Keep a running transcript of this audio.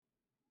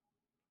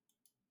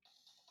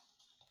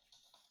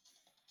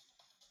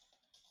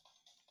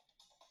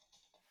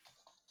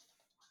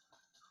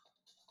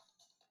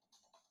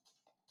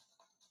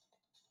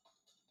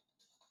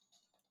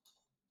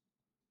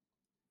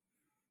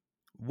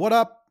What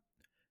up?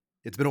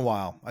 It's been a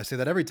while. I say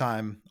that every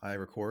time I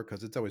record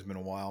because it's always been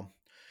a while.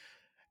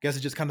 Guess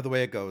it's just kind of the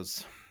way it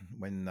goes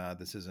when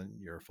this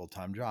isn't your full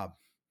time job.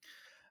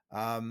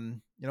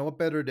 What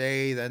better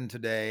day than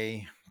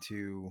today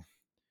to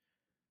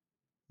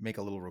make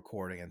a little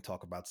recording and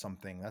talk about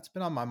something that's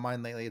been on my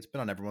mind lately? It's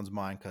been on everyone's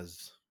mind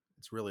because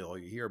it's really all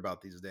you hear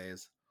about these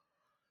days.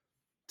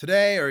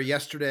 Today or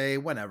yesterday,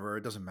 whenever,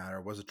 it doesn't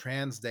matter, was a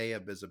Trans Day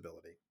of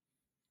Visibility.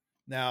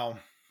 Now,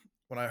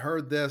 when I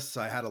heard this,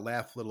 I had to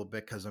laugh a little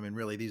bit because, I mean,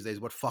 really, these days,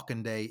 what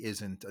fucking day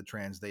isn't a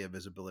Trans Day of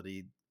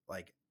Visibility?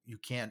 Like, you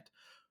can't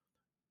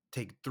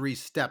take 3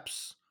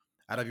 steps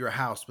out of your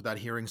house without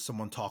hearing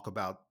someone talk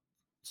about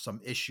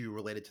some issue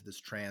related to this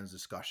trans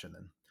discussion.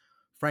 And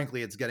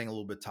frankly, it's getting a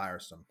little bit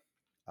tiresome.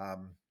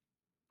 Um,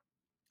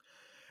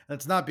 and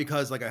it's not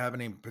because like I have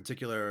any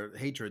particular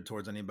hatred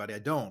towards anybody. I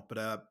don't.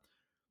 But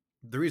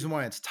the reason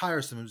why it's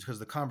tiresome is because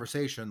the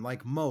conversation,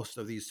 like most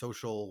of these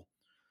social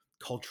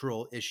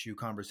cultural issue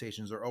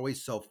conversations, are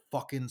always so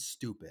fucking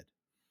stupid.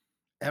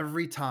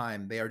 Every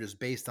time they are just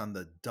based on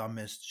the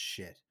dumbest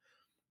shit.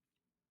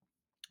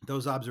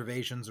 Those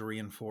observations are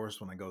reinforced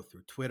when I go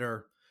through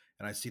Twitter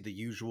and I see the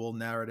usual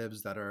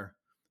narratives that are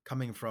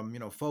coming from,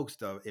 folks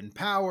in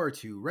power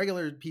to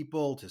regular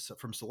people to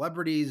from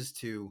celebrities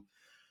to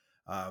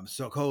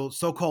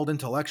so-called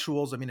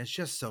intellectuals. I mean, it's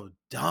just so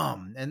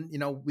dumb. And,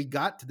 we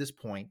got to this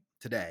point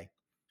today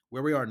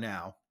where we are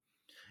now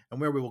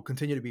and where we will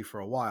continue to be for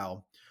a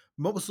while,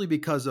 mostly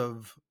because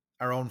of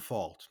our own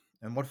fault.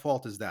 And what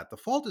fault is that? The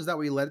fault is that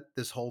we let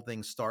this whole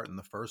thing start in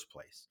the first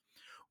place.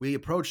 We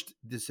approached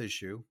this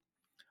issue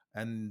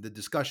and the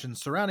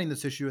discussions surrounding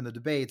this issue and the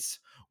debates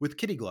with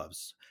kitty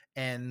gloves.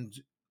 And,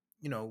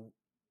 you know,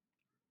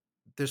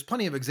 there's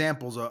plenty of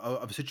examples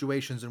of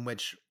situations in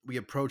which we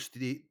approach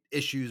the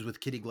issues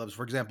with kitty gloves.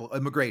 For example,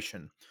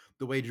 immigration,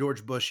 the way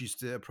George Bush used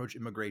to approach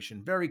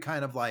immigration, very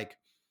kind of like,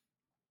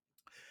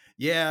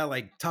 yeah,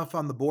 like tough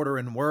on the border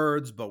in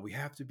words, but we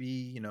have to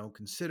be,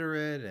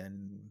 considerate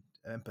and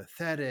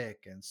empathetic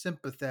and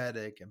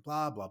sympathetic and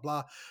blah, blah,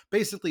 blah.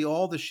 Basically,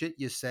 all the shit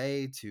you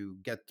say to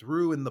get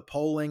through in the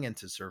polling and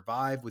to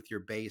survive with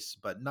your base,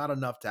 but not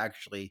enough to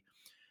actually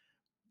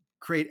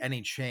create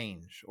any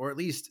change or at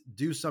least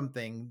do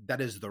something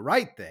that is the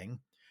right thing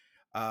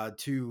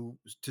to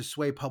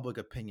sway public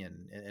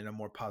opinion in a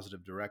more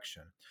positive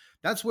direction.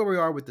 That's where we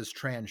are with this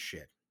trans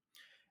shit.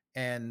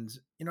 And,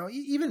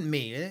 even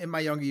me in my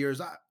younger years,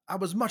 I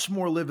was much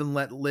more live and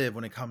let live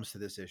when it comes to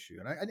this issue.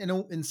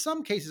 And in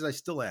some cases, I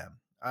still am.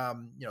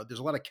 There's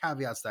a lot of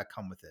caveats that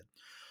come with it.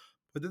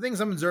 But the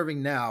things I'm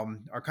observing now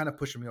are kind of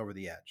pushing me over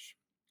the edge.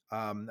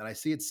 And I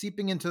see it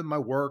seeping into my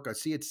work. I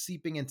see it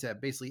seeping into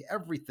basically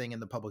everything in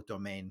the public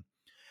domain.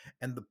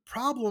 And the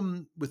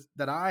problem with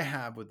that I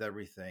have with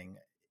everything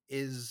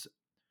is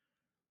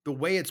the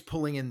way it's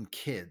pulling in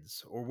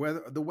kids or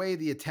whether the way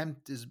the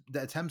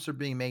attempts are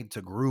being made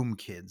to groom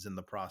kids in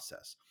the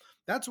process.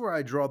 That's where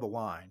I draw the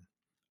line.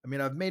 I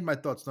mean, I've made my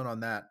thoughts known on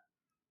that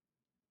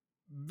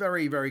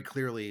very, very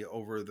clearly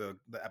over the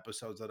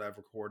episodes that I've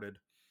recorded.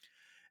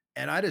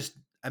 And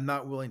I'm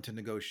not willing to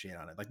negotiate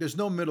on it. Like there's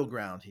no middle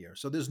ground here.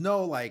 So there's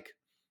no like,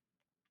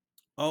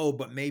 oh,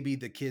 but maybe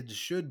the kids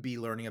should be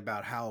learning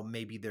about how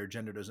maybe their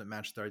gender doesn't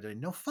match their identity.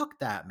 No, fuck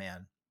that,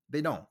 man.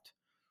 They don't.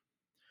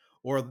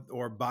 Or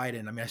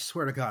Biden. I mean, I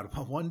swear to God,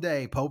 one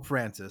day Pope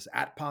Francis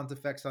at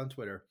Pontifex on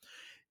Twitter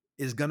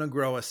is gonna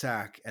grow a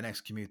sack and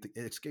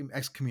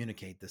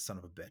excommunicate this son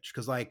of a bitch.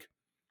 Because like,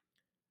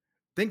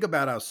 think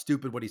about how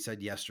stupid what he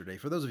said yesterday.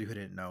 For those of you who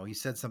didn't know, he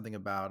said something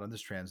about on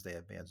this Trans Day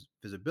advanced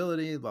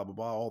visibility, blah blah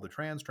blah, all the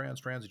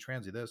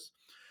transy this,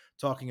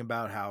 talking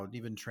about how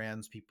even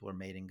trans people are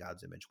made in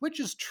God's image, which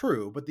is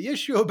true. But the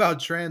issue about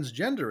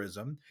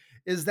transgenderism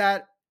is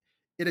that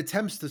it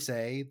attempts to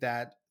say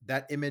that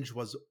that image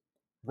was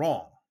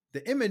wrong.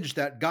 The image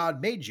that God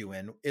made you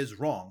in is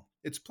wrong.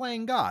 It's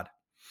playing God.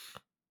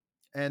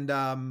 And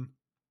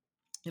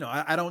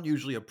I don't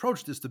usually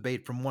approach this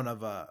debate from one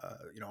of a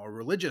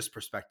religious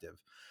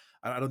perspective.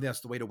 I don't think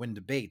that's the way to win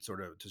debates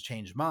or to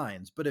change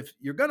minds. But if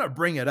you're gonna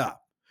bring it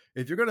up,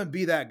 if you're gonna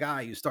be that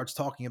guy who starts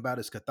talking about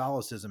his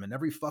Catholicism and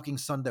every fucking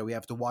Sunday we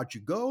have to watch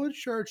you go to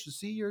church to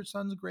see your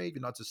son's grave,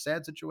 it's a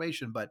sad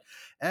situation, but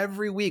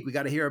every week we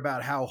got to hear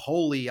about how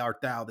holy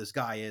art thou this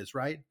guy is,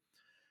 right?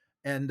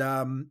 And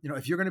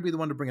if you're gonna be the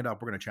one to bring it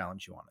up, we're gonna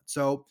challenge you on it.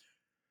 So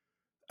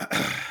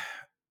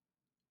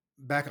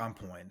back on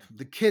point,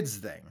 the kids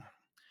thing.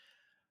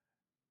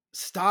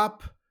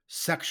 Stop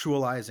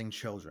sexualizing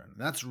children.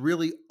 That's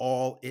really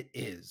all it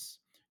is.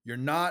 You're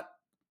not,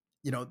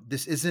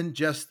 this isn't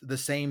just the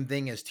same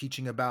thing as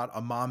teaching about a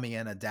mommy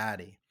and a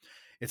daddy.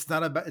 It's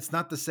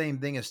not the same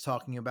thing as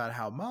talking about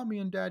how mommy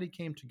and daddy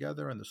came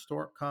together and the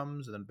stork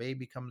comes and then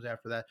baby comes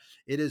after that.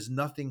 It is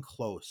nothing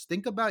close.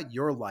 Think about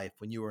your life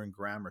when you were in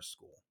grammar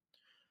school.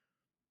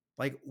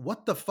 Like,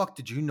 what the fuck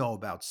did you know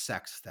about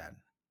sex then?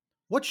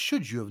 What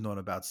should you have known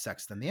about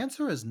sex then? The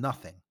answer is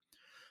nothing.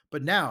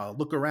 But now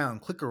look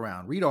around, click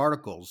around, read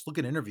articles, look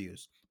at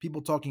interviews,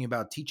 people talking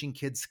about teaching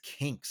kids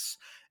kinks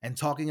and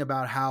talking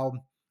about how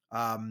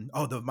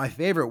My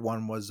favorite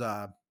one was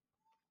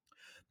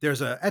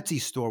there's a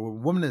Etsy store where a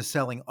woman is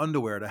selling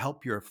underwear to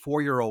help your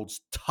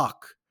 4-year-old's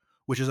tuck,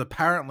 which is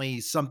apparently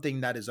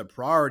something that is a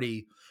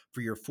priority for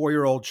your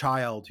 4-year-old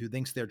child who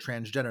thinks they're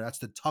transgender. That's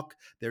to tuck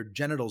their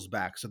genitals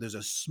back so there's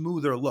a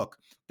smoother look.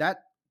 That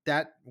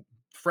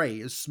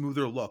phrase,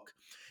 smoother look,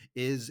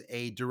 is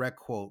a direct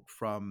quote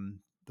from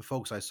the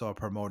folks I saw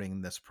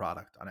promoting this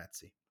product on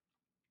Etsy.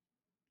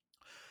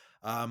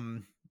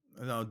 Um,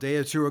 a day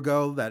or two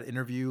ago, that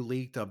interview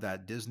leaked of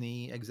that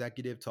Disney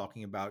executive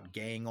talking about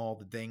gaying all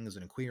the things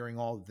and queering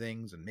all the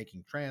things and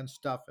making trans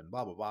stuff and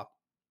blah blah blah.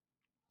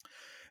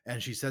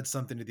 And she said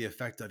something to the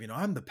effect of,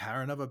 I'm the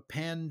parent of a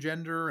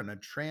pangender and a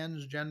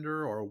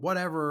transgender or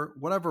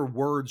whatever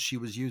words she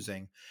was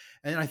using.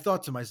 And I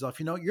thought to myself,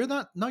 you're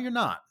not. No, you're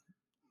not.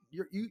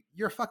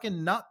 You're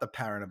fucking not the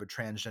parent of a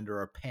transgender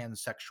or a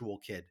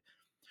pansexual kid.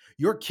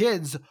 Your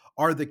kids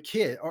are the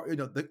kid, or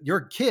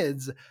your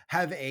kids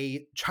have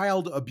a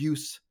child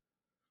abuse.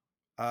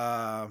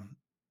 Uh,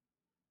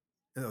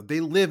 they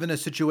live in a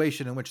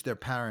situation in which their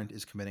parent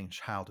is committing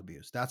child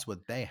abuse. That's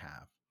what they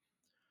have.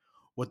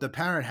 What the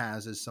parent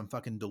has is some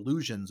fucking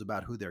delusions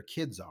about who their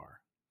kids are.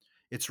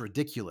 It's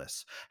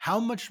ridiculous. How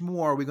much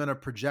more are we going to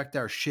project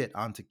our shit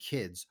onto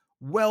kids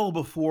well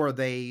before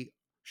they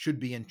should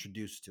be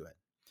introduced to it?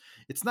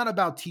 It's not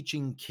about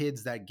teaching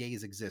kids that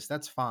gays exist.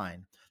 That's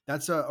fine.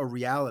 That's a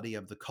reality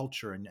of the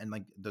culture and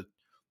like the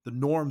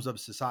norms of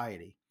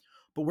society.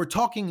 But we're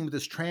talking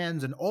this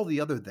trans and all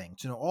the other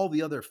things, all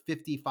the other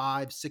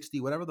 55,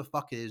 60, whatever the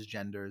fuck it is,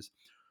 genders.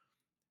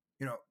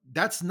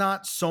 That's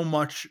not so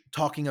much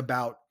talking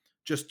about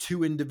just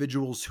two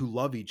individuals who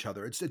love each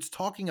other. It's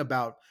talking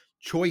about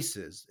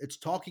choices. It's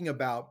talking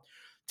about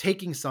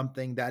taking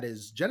something that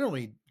is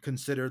generally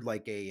considered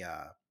like a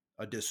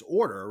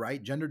disorder,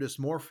 right? Gender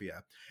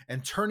dysmorphia,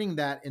 and turning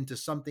that into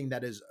something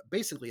that is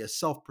basically a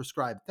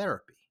self-prescribed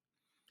therapy.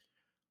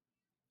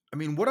 I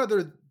mean,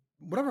 whatever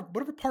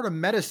part of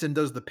medicine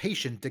does the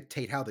patient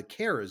dictate how the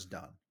care is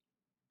done?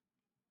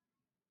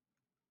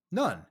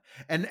 None.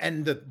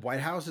 And the White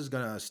House is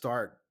going to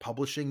start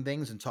publishing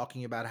things and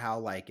talking about how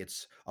like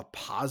it's a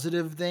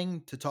positive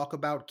thing to talk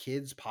about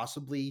kids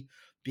possibly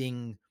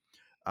being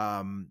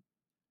um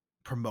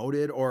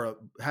promoted or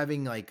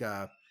having like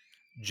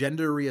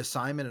gender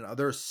reassignment and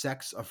other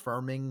sex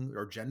affirming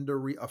or gender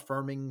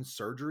reaffirming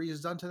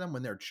surgeries done to them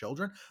when they're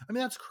children. I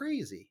mean, that's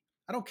crazy.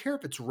 I don't care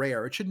if it's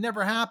rare. It should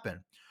never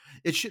happen.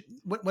 It should,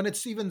 when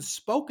it's even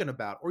spoken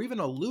about or even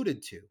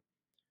alluded to,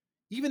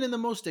 even in the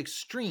most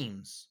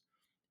extremes,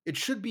 it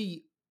should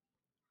be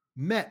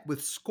met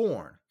with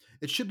scorn.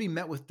 It should be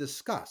met with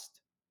disgust.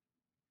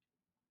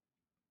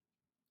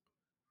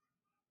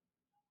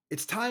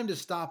 It's time to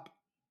stop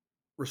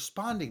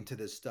responding to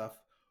this stuff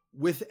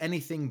with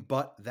anything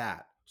but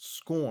that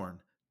scorn,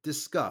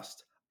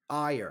 disgust,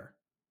 ire.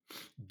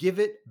 Give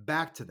it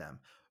back to them.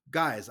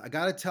 Guys, I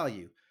got to tell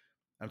you,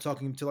 I'm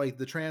talking to like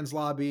the trans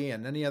lobby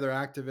and any other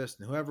activist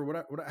and whoever,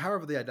 whatever,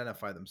 however they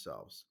identify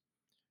themselves.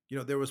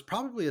 There was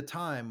probably a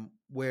time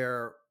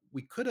where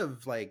we could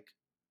have like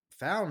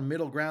found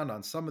middle ground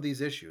on some of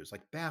these issues,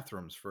 like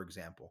bathrooms, for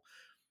example.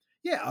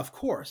 Yeah, of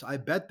course. I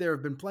bet there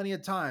have been plenty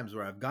of times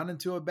where I've gone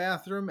into a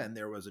bathroom and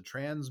there was a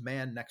trans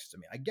man next to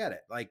me. I get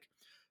it. Like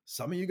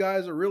some of you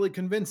guys are really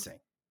convincing,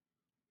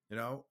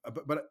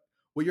 but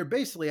what you're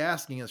basically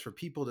asking is for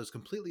people to just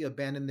completely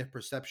abandon their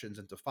perceptions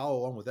and to follow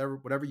along with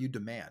whatever you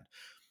demand.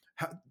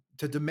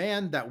 To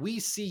demand that we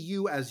see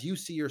you as you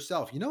see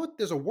yourself. You know what?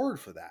 There's a word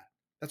for that.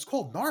 That's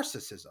called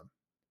narcissism.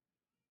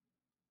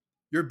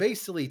 You're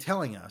basically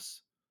telling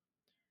us,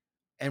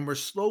 and we're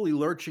slowly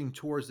lurching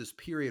towards this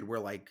period where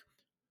like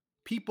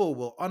people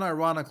will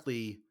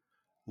unironically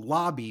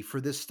lobby for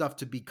this stuff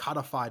to be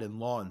codified in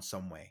law in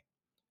some way,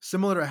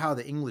 similar to how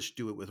the English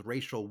do it with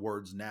racial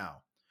words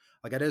now.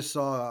 Like I just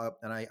saw,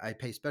 and I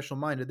pay special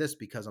mind to this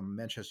because I'm a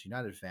Manchester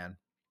United fan,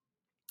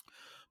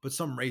 but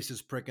some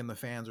racist prick in the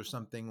fans or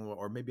something,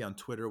 or maybe on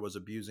Twitter, was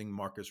abusing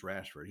Marcus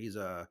Rashford. He's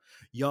a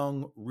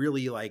young,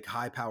 really like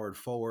high-powered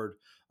forward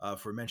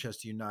for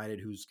Manchester United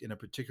who's in a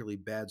particularly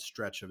bad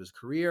stretch of his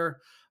career.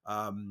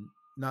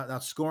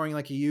 Not scoring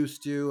like he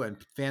used to,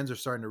 and fans are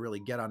starting to really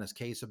get on his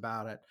case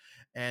about it.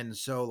 And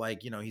so,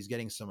 like, he's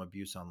getting some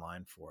abuse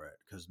online for it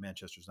because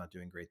Manchester's not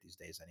doing great these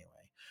days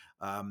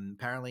anyway.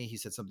 Apparently, he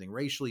said something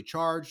racially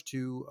charged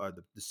to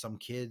some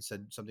kid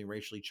said something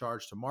racially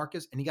charged to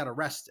Marcus, and he got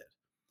arrested.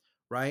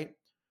 Right?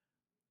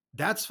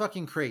 That's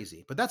fucking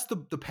crazy. But that's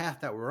the path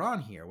that we're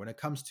on here when it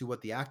comes to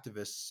what the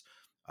activists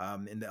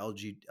in the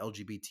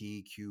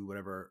LGBTQ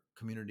whatever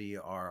community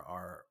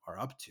are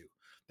up to.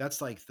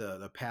 That's like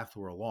the path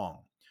we're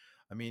along.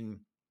 I mean,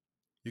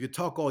 you could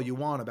talk all you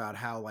want about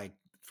how like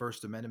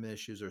First Amendment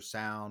issues are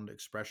sound,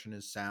 expression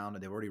is sound,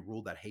 and they've already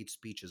ruled that hate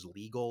speech is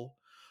legal,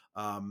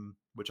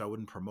 which I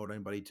wouldn't promote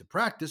anybody to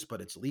practice,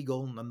 but it's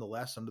legal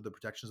nonetheless under the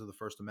protections of the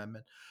First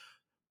Amendment.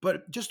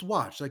 But just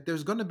watch, like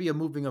there's going to be a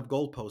moving of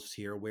goalposts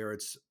here where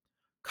it's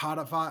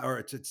codified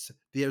or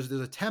there's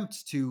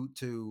attempts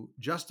to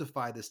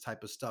justify this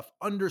type of stuff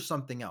under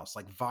something else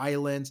like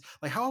violence.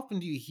 Like how often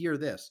do you hear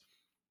this?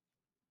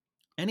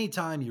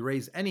 Anytime you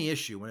raise any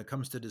issue when it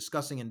comes to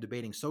discussing and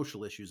debating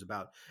social issues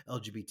about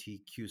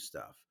LGBTQ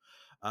stuff,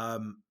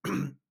 um,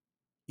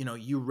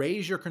 you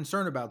raise your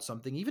concern about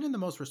something, even in the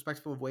most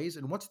respectful of ways.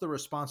 And what's the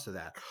response to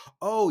that?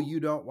 Oh, you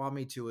don't want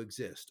me to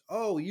exist.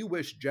 Oh, you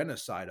wish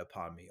genocide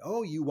upon me.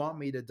 Oh, you want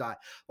me to die.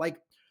 Like,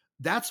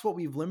 that's what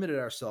we've limited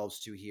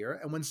ourselves to here.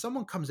 And when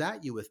someone comes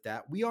at you with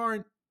that, we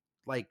aren't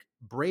like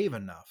brave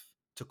enough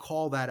to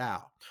call that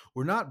out.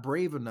 We're not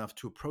brave enough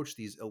to approach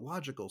these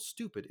illogical,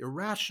 stupid,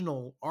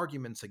 irrational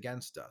arguments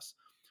against us.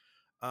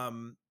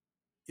 Um,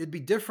 it'd be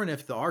different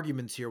if the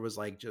arguments here was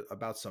like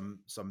about some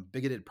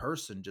bigoted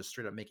person just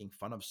straight up making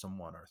fun of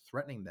someone or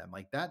threatening them.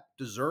 Like, that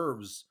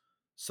deserves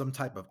some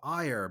type of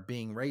ire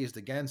being raised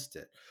against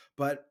it.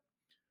 But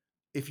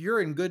if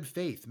you're in good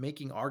faith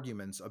making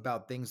arguments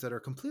about things that are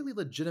completely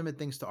legitimate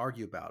things to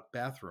argue about,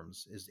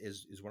 bathrooms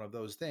is one of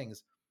those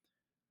things.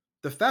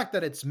 The fact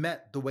that it's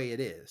met the way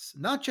it is,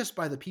 not just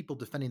by the people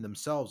defending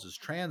themselves as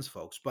trans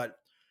folks, but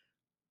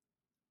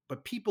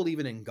people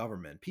even in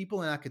government,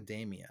 people in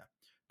academia,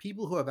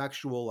 people who have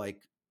actual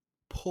like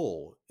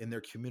pull in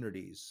their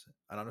communities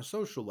and on a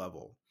social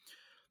level,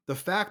 the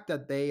fact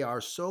that they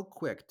are so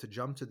quick to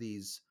jump to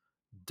these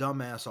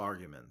dumbass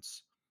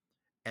arguments,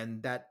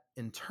 and that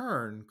in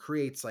turn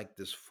creates like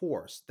this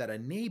force that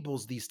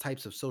enables these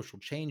types of social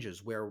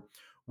changes where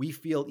we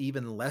feel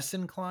even less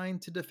inclined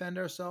to defend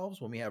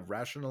ourselves when we have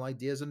rational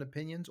ideas and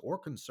opinions or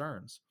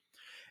concerns.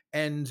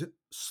 And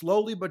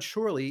slowly but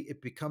surely,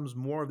 it becomes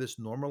more of this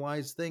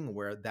normalized thing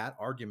where that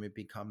argument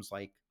becomes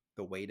like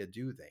the way to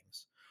do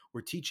things.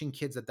 We're teaching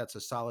kids that that's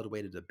a solid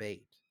way to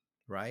debate,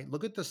 right?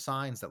 Look at the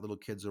signs that little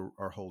kids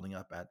are holding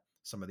up at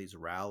some of these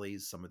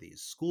rallies, some of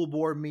these school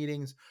board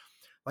meetings.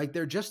 Like,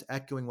 they're just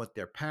echoing what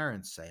their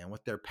parents say, and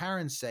what their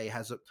parents say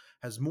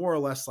has more or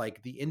less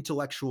like the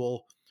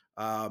intellectual,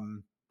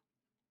 um,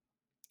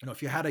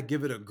 if you had to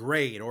give it a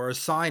grade or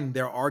assign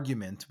their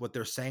argument, what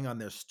they're saying on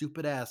their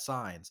stupid ass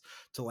signs,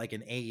 to like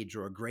an age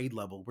or a grade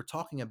level, we're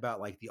talking about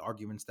like the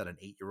arguments that an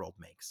 8-year-old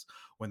makes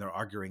when they're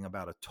arguing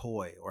about a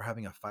toy or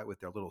having a fight with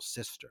their little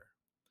sister.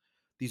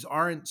 These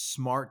aren't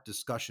smart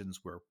discussions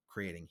we're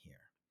creating here.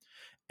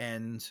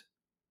 And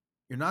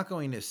you're not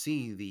going to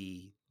see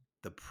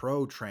the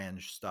pro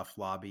trans stuff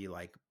lobby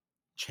like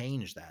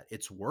change that.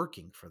 It's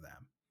working for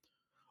them.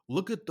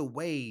 Look at the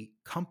way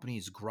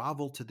companies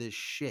grovel to this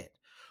shit.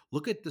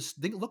 Look at this.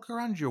 Look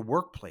around your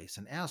workplace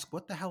and ask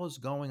what the hell is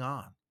going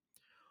on.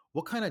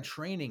 What kind of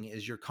training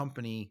is your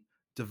company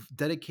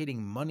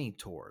dedicating money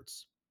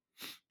towards?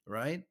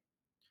 Right?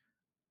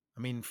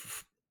 I mean,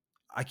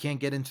 I can't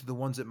get into the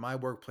ones at my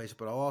workplace,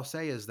 but all I'll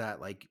say is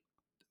that like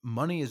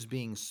money is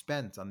being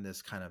spent on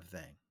this kind of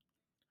thing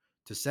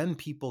to send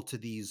people to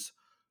these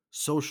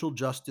social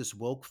justice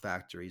woke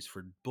factories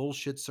for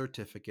bullshit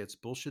certificates,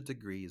 bullshit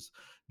degrees,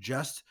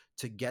 just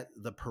to get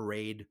the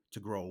parade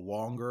to grow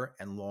longer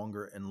and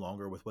longer and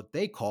longer with what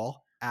they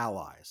call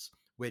allies,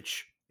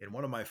 which in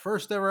one of my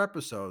first ever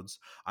episodes,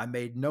 I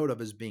made note of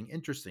as being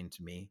interesting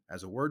to me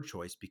as a word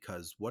choice,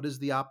 because what is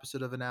the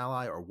opposite of an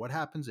ally, or what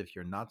happens if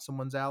you're not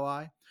someone's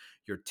ally?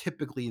 You're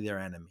typically their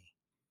enemy.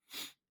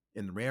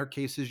 In rare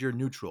cases, you're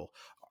neutral.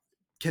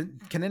 Can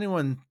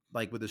anyone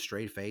like with a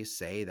straight face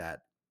say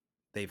that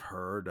they've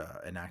heard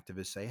an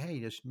activist say,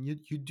 "Hey, just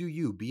you do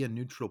you, be a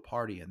neutral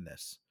party in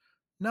this"?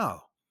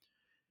 No,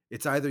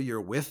 it's either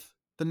you're with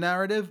the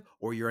narrative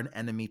or you're an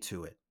enemy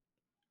to it.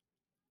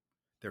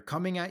 They're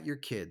coming at your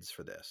kids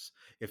for this.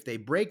 If they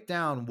break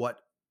down what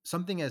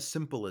something as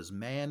simple as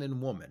man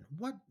and woman,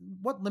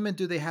 what limit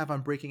do they have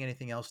on breaking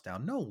anything else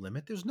down? No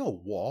limit. There's no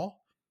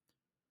wall.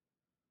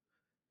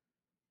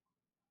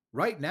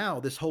 Right now,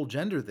 this whole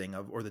gender thing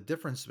of, or the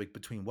difference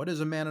between what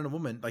is a man and a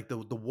woman, like the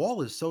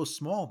wall is so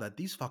small that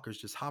these fuckers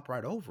just hop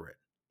right over it.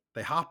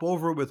 They hop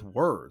over it with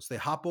words. They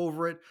hop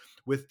over it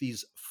with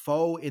these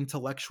faux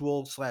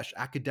intellectual /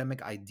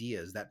 academic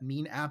ideas that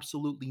mean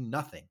absolutely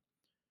nothing.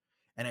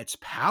 And it's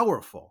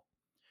powerful.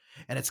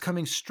 And it's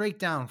coming straight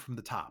down from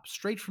the top,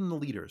 straight from the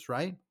leaders,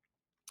 right?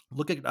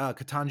 Look at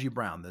Ketanji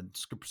Brown, the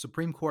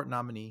Supreme Court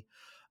nominee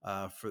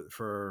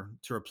for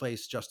to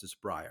replace Justice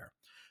Breyer.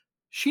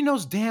 She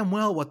knows damn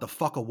well what the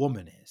fuck a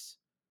woman is.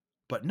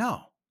 But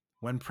no,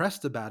 when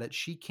pressed about it,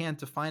 she can't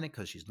define it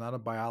because she's not a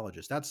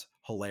biologist. That's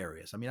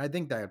hilarious. I mean, I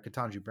think that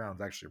Ketanji Brown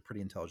is actually a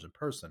pretty intelligent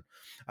person.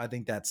 I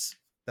think that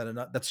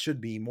should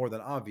be more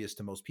than obvious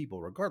to most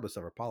people, regardless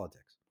of her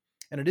politics.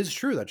 And it is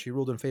true that she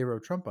ruled in favor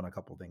of Trump on a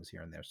couple of things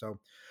here and there. So,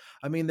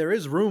 I mean, there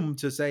is room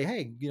to say,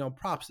 hey,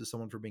 props to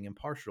someone for being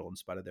impartial in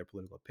spite of their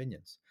political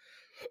opinions.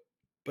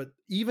 But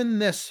even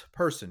this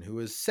person who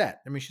is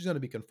set, I mean, she's going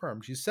to be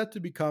confirmed. She's set to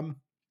become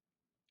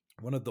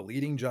one of the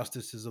leading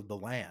justices of the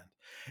land.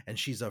 And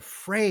she's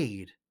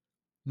afraid,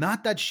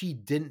 not that she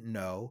didn't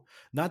know,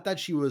 not that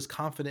she was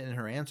confident in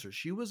her answers.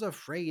 She was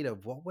afraid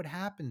of what would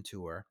happen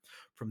to her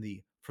from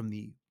the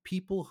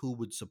people who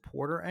would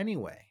support her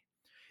anyway.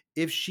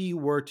 If she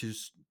were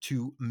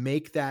to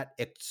make that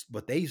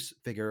what they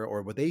figure,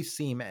 or what they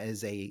seem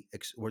as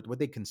what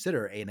they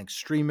consider an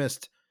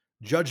extremist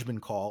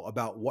judgment call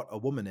about what a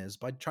woman is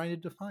by trying to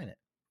define it.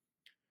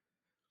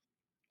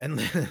 And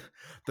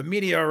the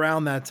media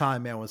around that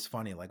time, man, was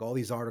funny. Like all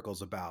these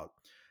articles about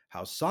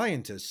how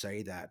scientists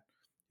say that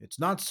it's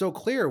not so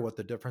clear what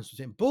the difference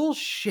between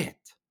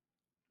bullshit.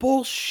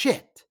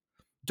 Bullshit.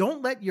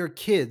 Don't let your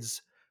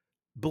kids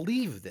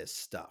believe this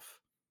stuff.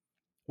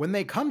 When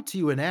they come to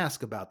you and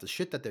ask about the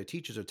shit that their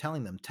teachers are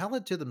telling them, tell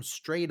it to them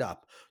straight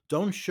up.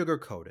 Don't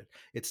sugarcoat it.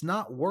 It's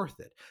not worth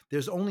it.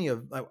 There's only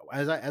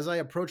as I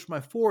approach my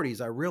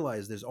 40s, I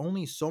realize there's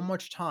only so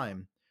much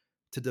time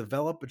to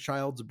develop a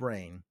child's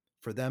brain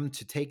for them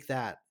to take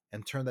that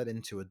and turn that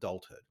into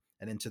adulthood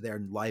and into their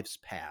life's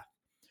path.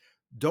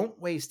 Don't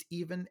waste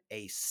even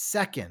a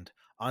second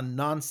on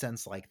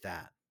nonsense like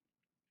that.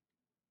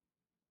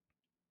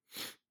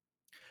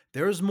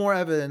 There is more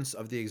evidence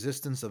of the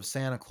existence of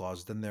Santa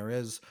Claus than there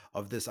is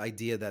of this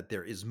idea that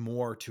there is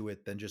more to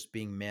it than just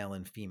being male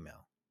and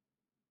female.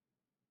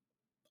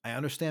 I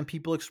understand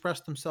people express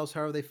themselves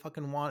however they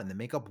fucking want and they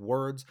make up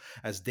words.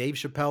 As Dave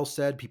Chappelle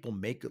said,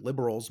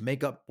 liberals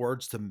make up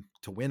words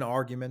to win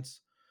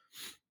arguments,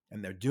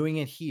 and they're doing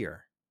it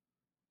here.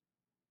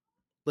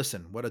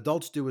 Listen, what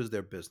adults do is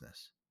their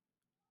business.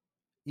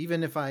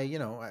 Even if I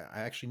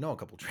actually know a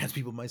couple trans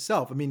people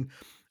myself. I mean,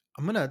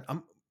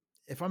 I'm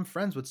if I'm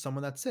friends with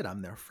someone, that's it.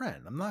 I'm their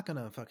friend. I'm not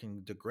gonna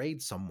fucking degrade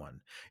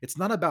someone. It's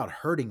not about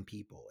hurting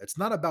people. It's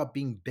not about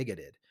being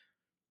bigoted.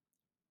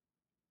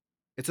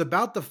 It's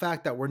about the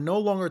fact that we're no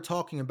longer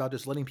talking about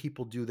just letting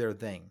people do their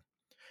thing.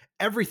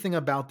 Everything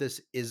about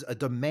this is a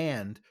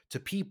demand to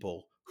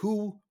people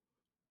who,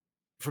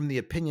 from the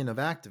opinion of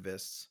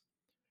activists,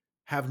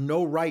 have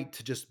no right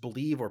to just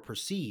believe or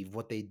perceive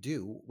what they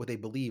do, what they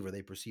believe or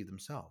they perceive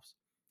themselves.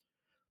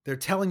 They're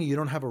telling you you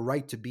don't have a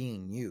right to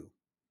being you.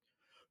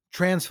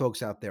 Trans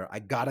folks out there, I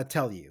gotta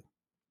tell you,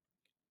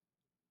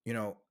 you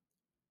know,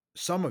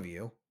 some of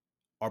you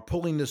are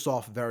pulling this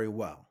off very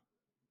well.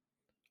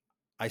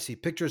 I see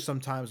pictures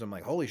sometimes, I'm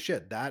like, holy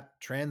shit, that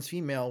trans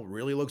female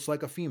really looks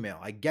like a female.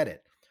 I get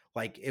it.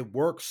 Like it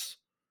works.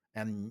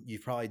 And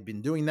you've probably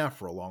been doing that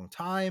for a long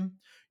time.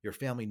 Your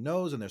family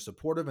knows and they're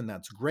supportive, and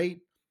that's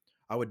great.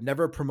 I would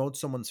never promote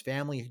someone's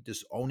family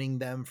disowning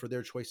them for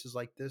their choices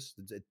like this.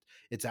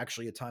 It's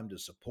actually a time to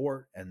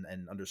support and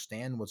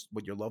understand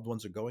what your loved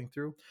ones are going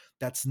through.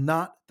 That's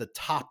not the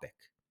topic.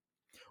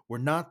 We're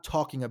not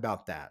talking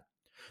about that.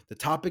 The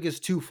topic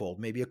is twofold,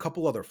 maybe a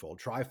couple other fold,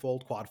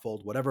 trifold,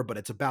 quadfold, whatever, but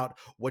it's about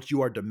what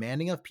you are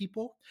demanding of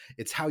people.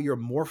 It's how you're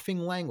morphing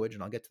language,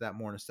 and I'll get to that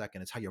more in a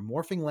second. It's how you're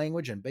morphing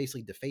language and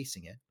basically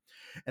defacing it.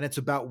 And it's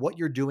about what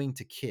you're doing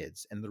to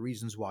kids and the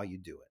reasons why you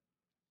do it.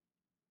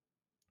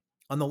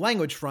 On the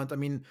language front, I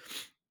mean,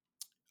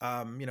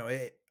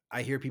 I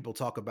hear people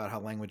talk about how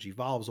language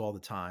evolves all the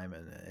time,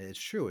 and it's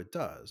true, it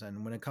does.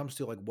 And when it comes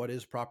to like what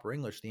is proper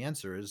English, the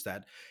answer is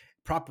that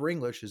proper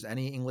English is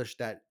any English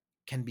that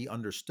can be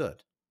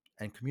understood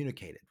and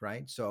communicated,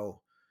 right?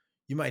 So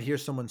you might hear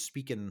someone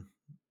speaking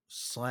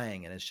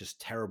slang, and it's just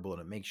terrible,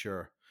 and it makes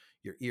your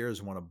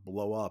ears want to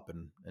blow up,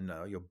 and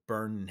you'll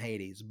burn in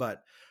Hades.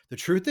 But the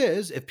truth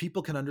is, if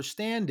people can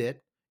understand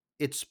it,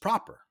 it's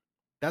proper.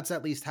 That's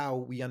at least how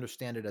we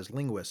understand it as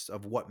linguists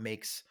of what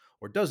makes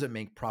or doesn't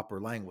make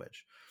proper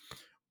language.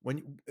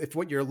 If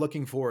what you're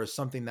looking for is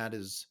something that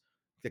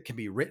can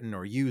be written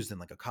or used in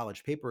like a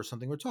college paper or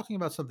something, we're talking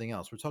about something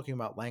else. We're talking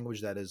about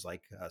language that is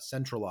like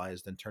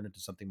centralized and turned into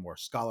something more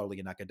scholarly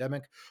and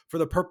academic for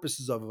the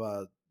purposes of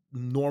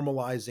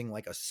normalizing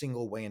like a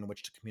single way in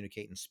which to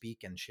communicate and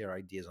speak and share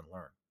ideas and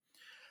learn.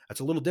 That's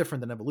a little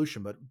different than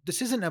evolution, but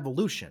this isn't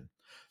evolution.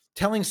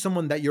 Telling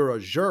someone that you're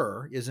a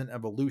jur isn't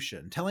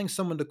evolution. Telling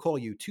someone to call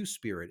you two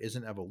spirit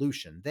isn't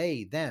evolution.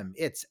 They, them,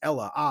 it's,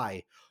 Ella,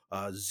 I,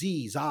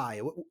 Z's,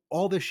 I,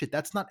 all this shit.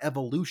 That's not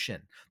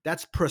evolution.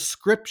 That's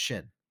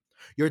prescription.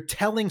 You're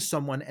telling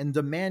someone and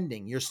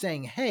demanding. You're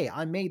saying, "Hey,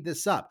 I made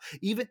this up."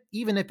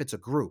 Even if it's a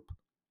group,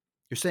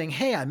 you're saying,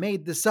 "Hey, I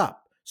made this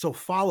up, so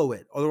follow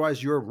it.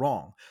 Otherwise, you're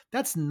wrong."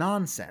 That's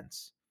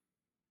nonsense.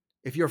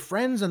 If your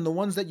friends and the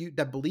ones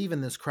that believe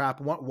in this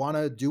crap want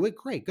to do it,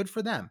 great, good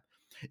for them.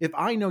 If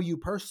I know you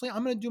personally,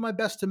 I'm going to do my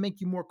best to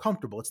make you more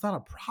comfortable. It's not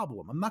a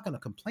problem. I'm not going to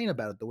complain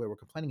about it the way we're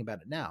complaining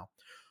about it now.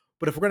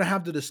 But if we're going to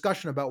have the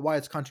discussion about why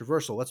it's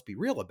controversial, let's be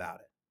real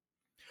about it.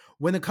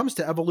 When it comes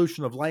to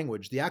evolution of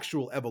language, the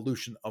actual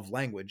evolution of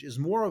language is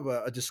more of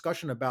a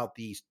discussion about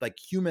the like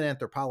human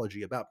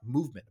anthropology, about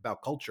movement,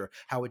 about culture,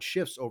 how it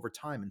shifts over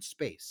time and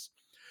space.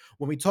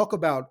 When we talk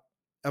about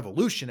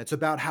evolution, it's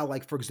about how,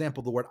 like, for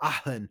example, the word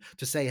ahlan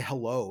to say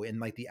hello in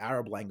like the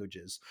Arab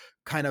languages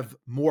kind of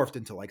morphed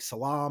into like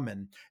salam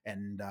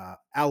and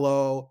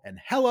alo and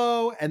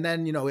hello, and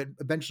then it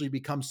eventually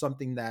becomes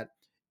something that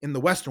in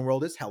the Western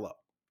world is hello,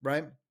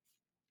 right?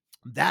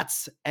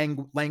 That's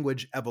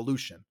language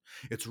evolution.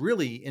 It's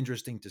really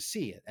interesting to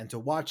see it and to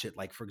watch it.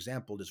 Like, for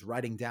example, just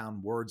writing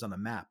down words on a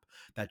map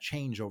that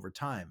change over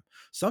time.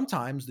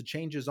 Sometimes the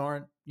changes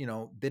aren't,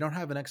 they don't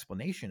have an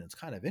explanation. It's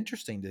kind of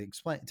interesting to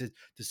explain,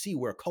 to see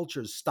where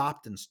cultures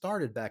stopped and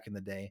started back in the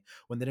day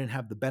when they didn't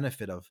have the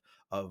benefit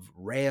of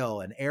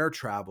rail and air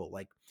travel.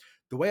 Like,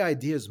 the way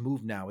ideas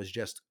move now is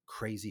just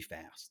crazy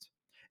fast.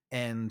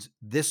 And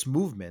this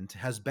movement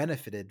has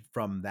benefited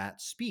from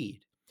that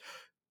speed.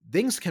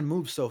 Things can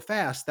move so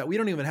fast that we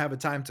don't even have a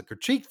time to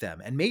critique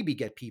them and maybe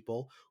get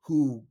people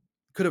who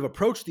could have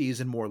approached these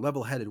in more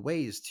level-headed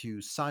ways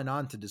to sign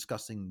on to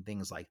discussing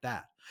things like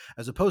that,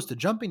 as opposed to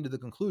jumping to the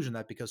conclusion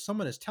that because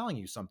someone is telling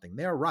you something,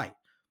 they're right.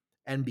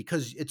 And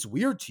because it's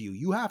weird to you,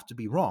 you have to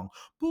be wrong.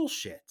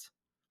 Bullshit.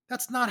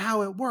 That's not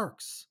how it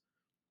works.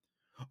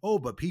 Oh,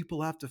 but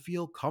people have to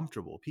feel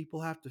comfortable.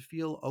 People have to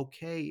feel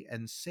okay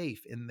and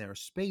safe in their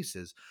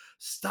spaces.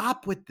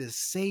 Stop with this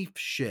safe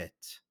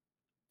shit.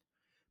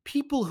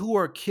 People who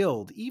are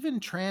killed, even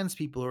trans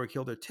people who are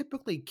killed, are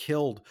typically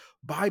killed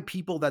by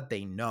people that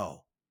they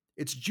know.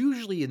 It's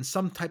usually in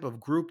some type of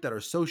group that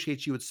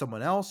associates you with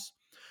someone else.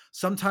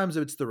 Sometimes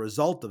it's the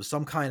result of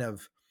some kind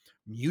of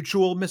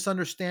mutual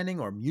misunderstanding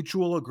or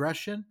mutual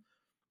aggression.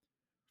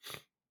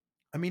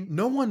 I mean,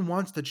 no one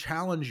wants to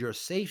challenge your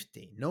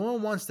safety. No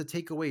one wants to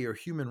take away your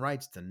human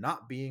rights to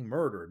not being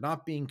murdered,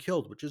 not being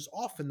killed, which is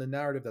often the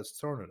narrative that's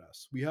thrown at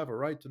us. We have a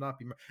right to not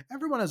be murdered.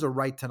 Everyone has a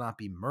right to not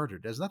be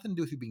murdered. It has nothing to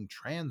do with you being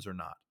trans or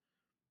not.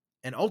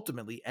 And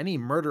ultimately, any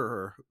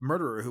murderer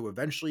who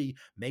eventually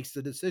makes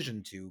the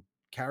decision to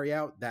carry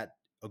out that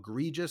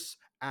egregious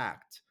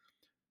act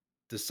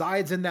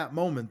decides in that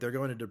moment they're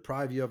going to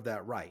deprive you of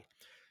that right.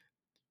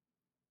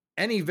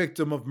 Any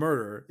victim of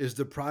murder is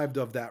deprived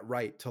of that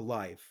right to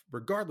life,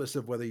 regardless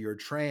of whether you're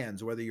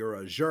trans, whether you're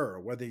a jur,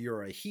 whether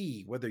you're a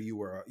he, whether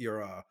you're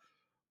a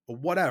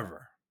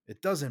whatever.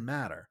 It doesn't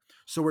matter.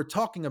 So we're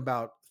talking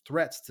about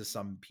threats to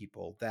some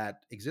people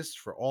that exist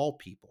for all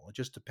people. It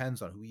just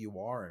depends on who you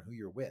are and who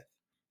you're with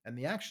and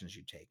the actions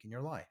you take in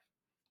your life.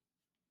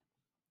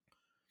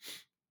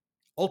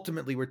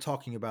 Ultimately, we're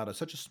talking about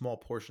such a small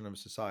portion of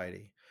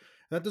society.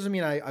 That doesn't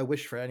mean I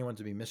wish for anyone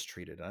to be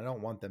mistreated, and I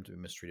don't want them to be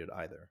mistreated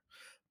either.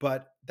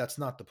 But that's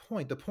not the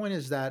point. The point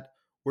is that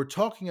we're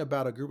talking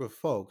about a group of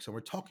folks, and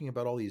we're talking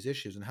about all these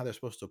issues and how they're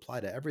supposed to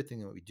apply to everything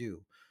that we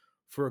do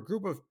for a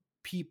group of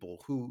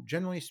people who,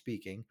 generally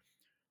speaking,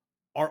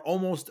 are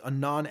almost a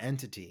non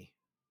entity,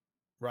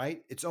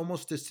 right? It's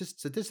almost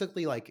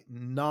statistically like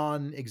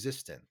non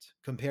existent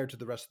compared to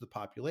the rest of the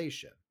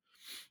population.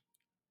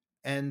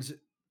 And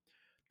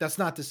that's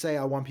not to say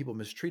I want people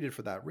mistreated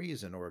for that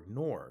reason or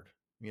ignored.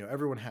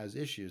 Everyone has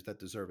issues that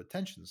deserve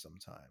attention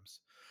sometimes.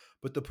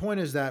 But the point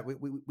is that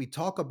we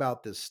talk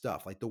about this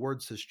stuff, like the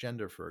word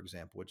cisgender, for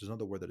example, which is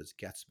another word that just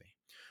gets me.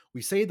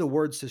 We say the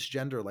word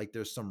cisgender like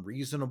there's some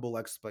reasonable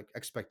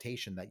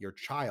expectation that your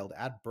child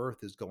at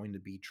birth is going to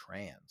be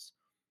trans.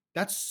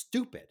 That's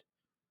stupid.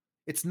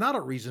 It's not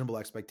a reasonable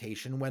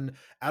expectation when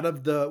out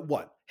of the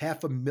what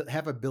half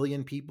a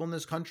billion people in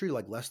this country,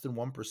 like less than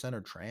 1%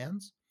 are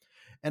trans.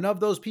 And of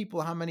those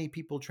people, how many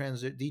people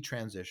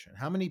detransition?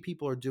 How many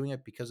people are doing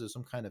it because of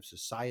some kind of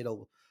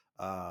societal,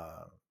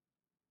 uh,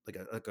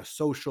 like a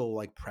social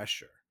like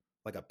pressure,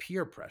 like a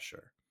peer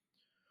pressure?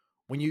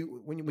 When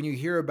you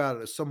hear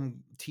about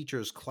some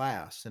teacher's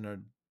class in a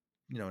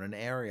in an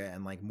area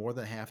and like more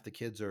than half the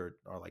kids are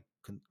like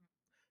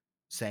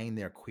saying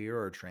they're queer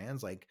or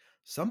trans, like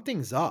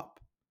something's up.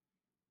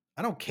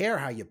 I don't care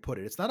how you put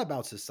it. It's not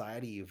about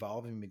society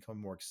evolving and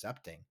becoming more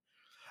accepting.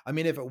 I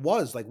mean, if it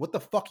was, like, what the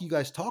fuck are you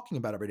guys talking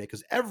about every day?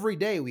 Because every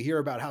day we hear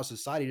about how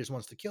society just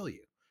wants to kill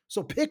you.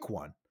 So pick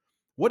one.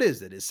 What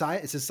is it? Is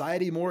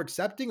society more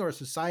accepting or is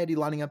society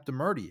lining up to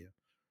murder you?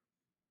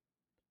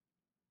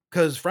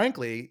 Because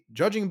frankly,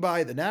 judging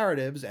by the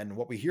narratives and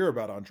what we hear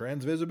about on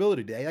Trans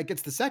Visibility Day, I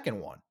gets the second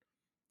one.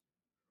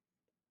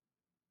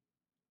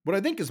 What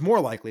I think is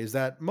more likely is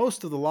that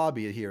most of the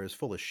lobby here is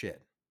full of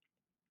shit.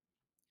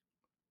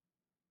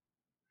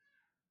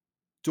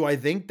 Do I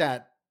think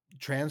that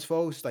trans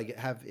folks like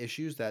have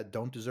issues that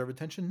don't deserve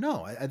attention?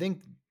 No, I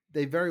think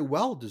they very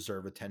well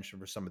deserve attention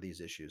for some of these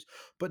issues,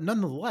 but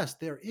nonetheless,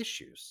 they're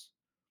issues.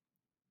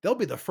 They'll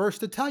be the first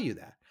to tell you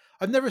that.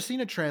 I've never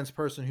seen a trans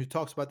person who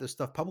talks about this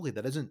stuff publicly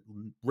that isn't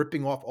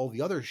ripping off all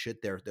the other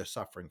shit they're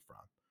suffering from.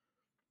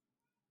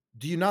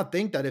 Do you not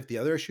think that if the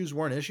other issues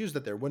weren't issues,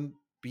 that there wouldn't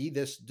be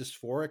this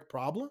dysphoric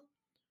problem?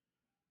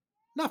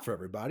 Not for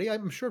everybody.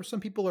 I'm sure some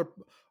people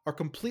are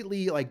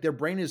completely like their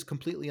brain is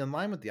completely in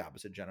line with the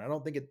opposite gender. I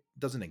don't think it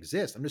doesn't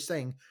exist. I'm just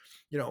saying,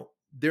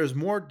 there's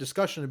more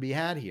discussion to be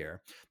had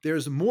here.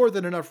 There's more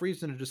than enough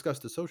reason to discuss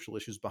the social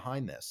issues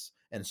behind this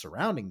and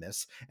surrounding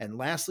this. And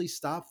lastly,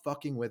 stop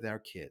fucking with our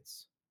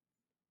kids.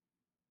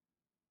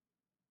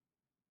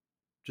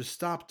 Just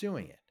stop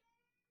doing it.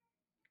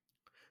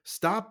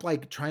 Stop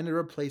like trying to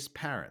replace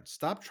parents.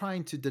 Stop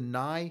trying to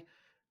deny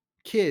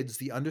kids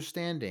the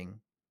understanding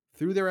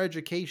through their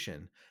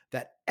education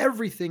that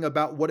everything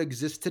about what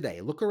exists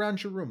today, look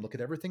around your room, look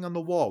at everything on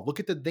the wall, look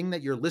at the thing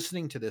that you're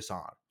listening to this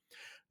on.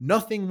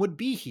 Nothing would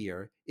be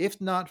here if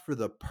not for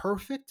the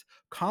perfect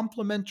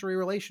complementary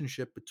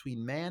relationship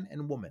between man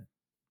and woman.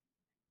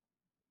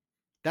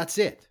 That's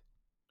it.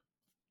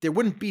 There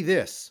wouldn't be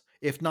this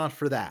if not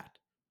for that.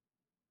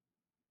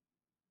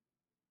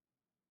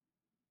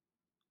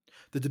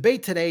 The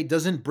debate today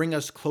doesn't bring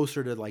us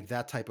closer to like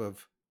that type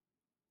of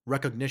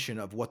recognition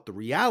of what the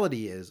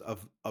reality is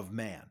of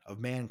man, of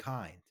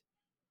mankind.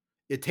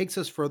 it takes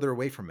us further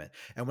away from it.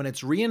 And when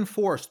it's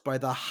reinforced by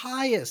the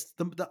highest,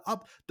 the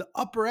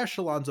upper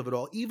echelons of it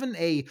all, even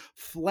a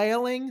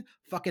flailing,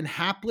 fucking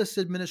hapless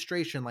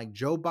administration like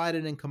Joe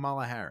Biden and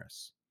Kamala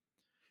Harris,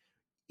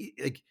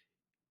 like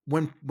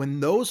when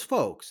those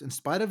folks, in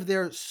spite of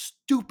their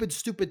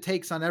stupid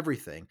takes on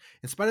everything,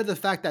 in spite of the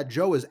fact that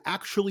Joe is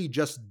actually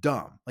just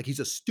dumb, like he's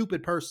a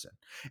stupid person,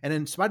 and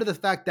in spite of the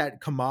fact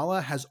that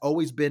Kamala has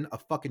always been a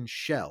fucking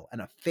shell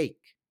and a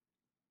fake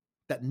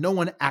that no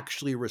one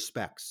actually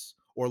respects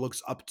or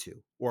looks up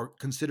to or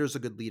considers a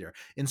good leader.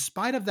 In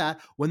spite of that,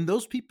 when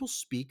those people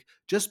speak,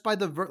 just by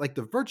the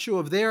virtue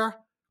of their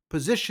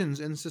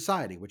positions in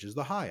society, which is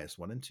the highest,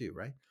 one and two,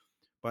 right?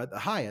 But the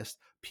highest,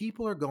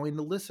 people are going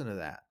to listen to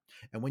that.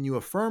 And when you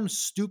affirm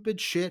stupid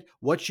shit,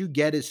 what you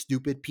get is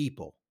stupid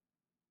people.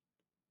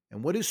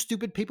 And what do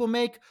stupid people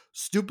make?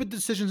 Stupid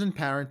decisions in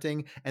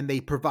parenting, and they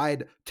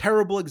provide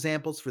terrible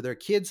examples for their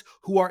kids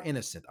who are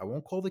innocent. I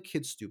won't call the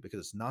kids stupid because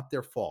it's not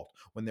their fault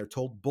when they're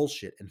told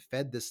bullshit and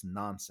fed this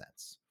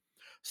nonsense.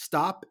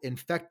 Stop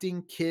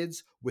infecting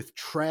kids with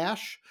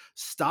trash.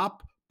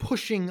 Stop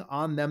pushing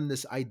on them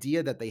this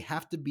idea that they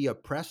have to be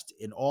oppressed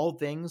in all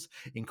things,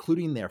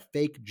 including their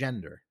fake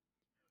gender.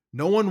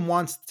 No one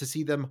wants to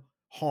see them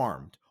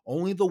harmed.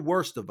 Only the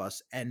worst of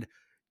us. And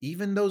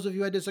even those of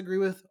you I disagree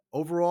with,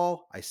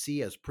 overall, I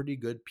see as pretty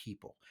good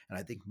people. And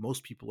I think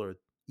most people are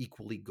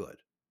equally good.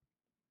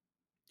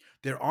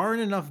 There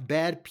aren't enough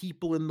bad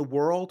people in the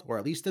world, or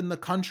at least in the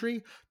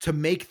country, to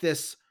make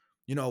this,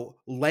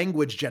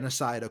 language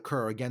genocide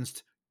occur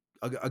against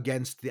the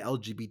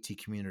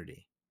LGBT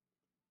community.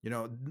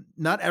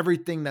 Not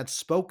everything that's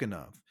spoken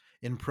of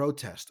in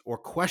protest or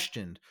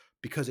questioned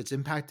because it's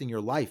impacting your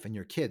life and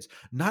your kids,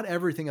 not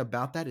everything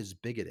about that is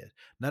bigoted.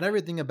 Not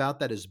everything about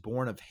that is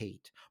born of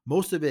hate.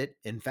 Most of it,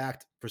 in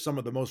fact, for some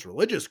of the most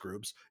religious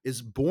groups,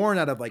 is born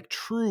out of like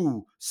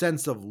true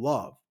sense of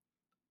love,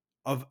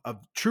 of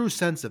true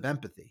sense of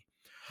empathy.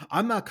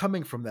 I'm not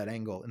coming from that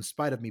angle in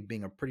spite of me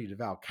being a pretty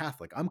devout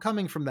Catholic. I'm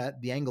coming from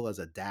the angle as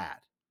a dad.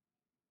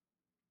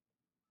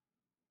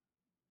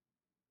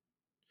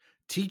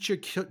 Teach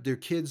their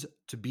kids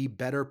to be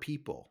better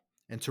people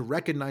and to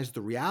recognize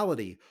the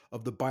reality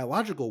of the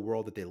biological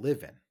world that they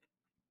live in.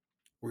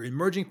 We're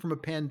emerging from a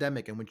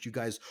pandemic in which you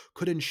guys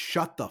couldn't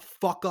shut the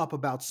fuck up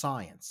about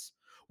science,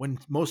 when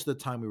most of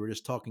the time we were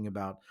just talking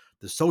about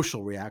the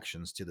social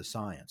reactions to the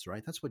science,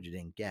 right? That's what you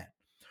didn't get.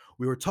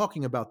 We were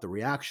talking about the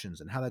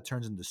reactions and how that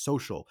turns into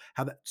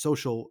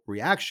social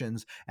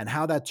reactions and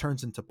how that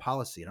turns into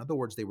policy. In other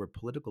words, they were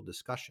political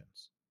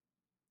discussions.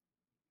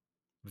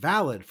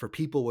 Valid for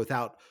people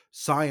without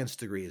science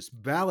degrees,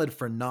 valid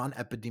for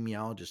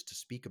non-epidemiologists to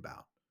speak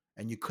about.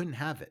 And you couldn't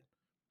have it.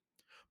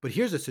 But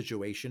here's a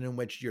situation in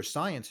which your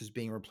science is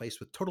being replaced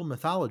with total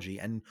mythology,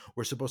 and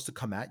we're supposed to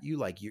come at you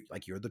like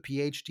you're the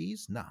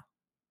PhDs? No,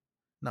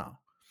 no.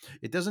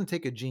 It doesn't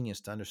take a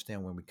genius to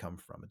understand where we come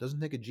from. It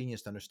doesn't take a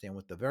genius to understand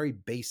what the very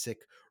basic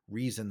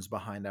reasons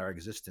behind our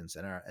existence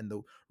and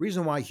the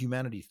reason why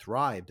humanity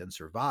thrived and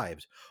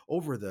survived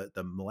over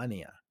the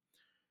millennia.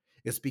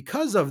 It's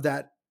because of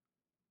that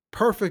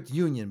perfect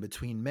union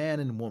between man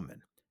and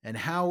woman and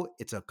how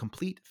it's a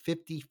complete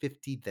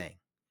 50-50 thing.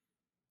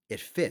 It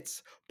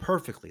fits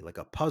perfectly like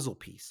a puzzle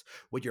piece.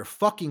 What you're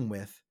fucking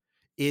with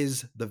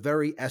is the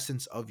very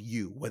essence of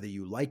you, whether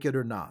you like it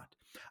or not.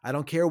 I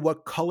don't care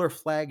what color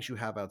flags you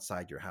have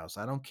outside your house.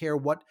 I don't care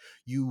what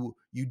you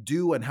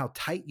do and how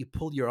tight you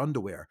pull your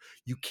underwear.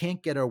 You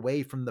can't get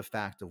away from the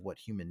fact of what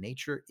human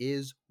nature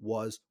is,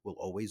 was, will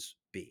always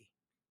be.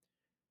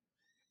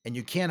 And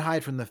you can't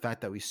hide from the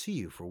fact that we see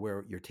you for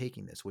where you're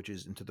taking this, which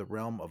is into the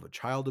realm of a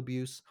child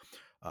abuse,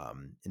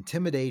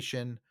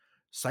 intimidation,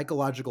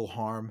 psychological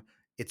harm.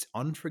 It's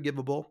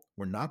unforgivable.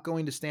 We're not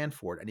going to stand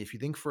for it. And if you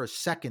think for a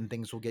second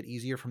things will get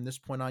easier from this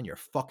point on, you're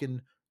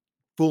fucking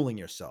fooling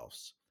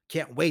yourselves.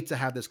 Can't wait to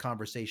have this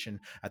conversation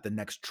at the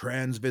next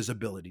Trans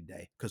Visibility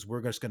Day, because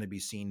we're just going to be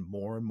seen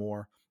more and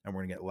more, and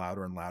we're going to get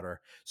louder and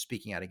louder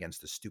speaking out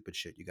against the stupid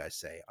shit you guys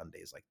say on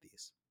days like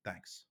these.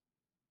 Thanks.